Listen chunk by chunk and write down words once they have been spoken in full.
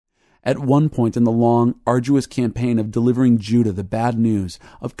At one point in the long, arduous campaign of delivering Judah the bad news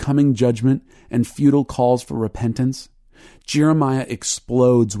of coming judgment and futile calls for repentance, Jeremiah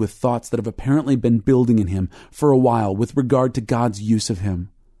explodes with thoughts that have apparently been building in him for a while with regard to God's use of him.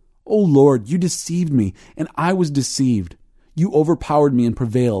 "O Lord, you deceived me, and I was deceived. You overpowered me and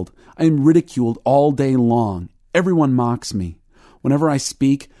prevailed. I am ridiculed all day long. Everyone mocks me. Whenever I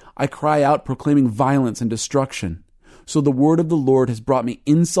speak, I cry out proclaiming violence and destruction. So the word of the Lord has brought me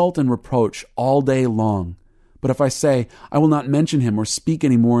insult and reproach all day long. But if I say, I will not mention him or speak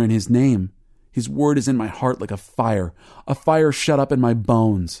any more in his name, his word is in my heart like a fire shut up in my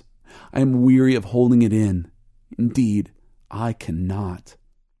bones. I am weary of holding it in. Indeed, I cannot."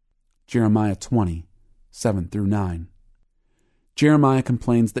 Jeremiah 20, 7-9. Jeremiah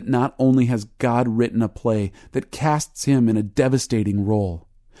complains that not only has God written a play that casts him in a devastating role,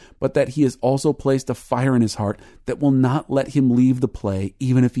 but that he has also placed a fire in his heart that will not let him leave the play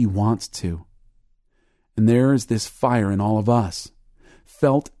even if he wants to. And there is this fire in all of us,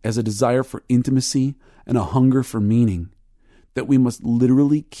 felt as a desire for intimacy and a hunger for meaning, that we must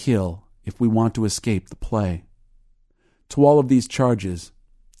literally kill if we want to escape the play. To all of these charges,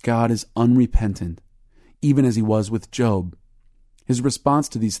 God is unrepentant, even as he was with Job. His response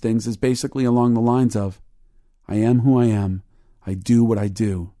to these things is basically along the lines of, "I am who I am. I do what I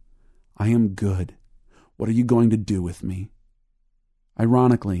do. I am good. What are you going to do with me?"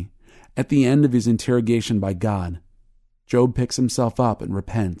 Ironically, at the end of his interrogation by God, Job picks himself up and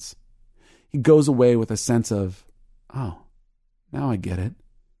repents. He goes away with a sense of, "Oh, now I get it.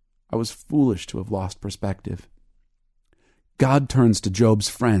 I was foolish to have lost perspective." God turns to Job's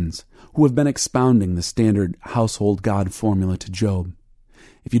friends, who have been expounding the standard household God formula to Job.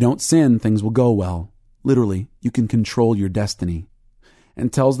 If you don't sin, things will go well. Literally, you can control your destiny.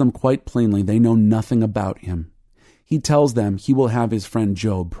 And tells them quite plainly they know nothing about him. He tells them he will have his friend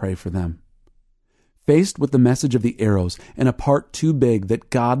Job pray for them. Faced with the message of the arrows and a part too big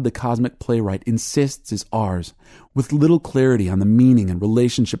that God, the cosmic playwright, insists is ours, with little clarity on the meaning and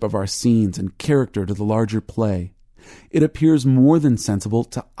relationship of our scenes and character to the larger play, it appears more than sensible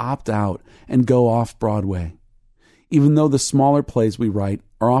to opt out and go off Broadway. Even though the smaller plays we write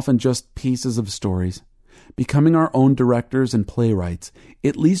are often just pieces of stories, becoming our own directors and playwrights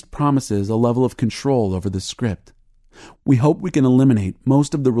at least promises a level of control over the script. We hope we can eliminate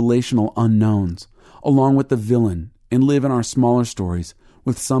most of the relational unknowns, along with the villain, and live in our smaller stories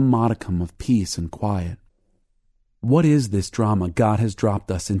with some modicum of peace and quiet. What is this drama God has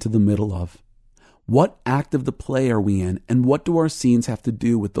dropped us into the middle of? What act of the play are we in, and what do our scenes have to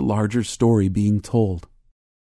do with the larger story being told?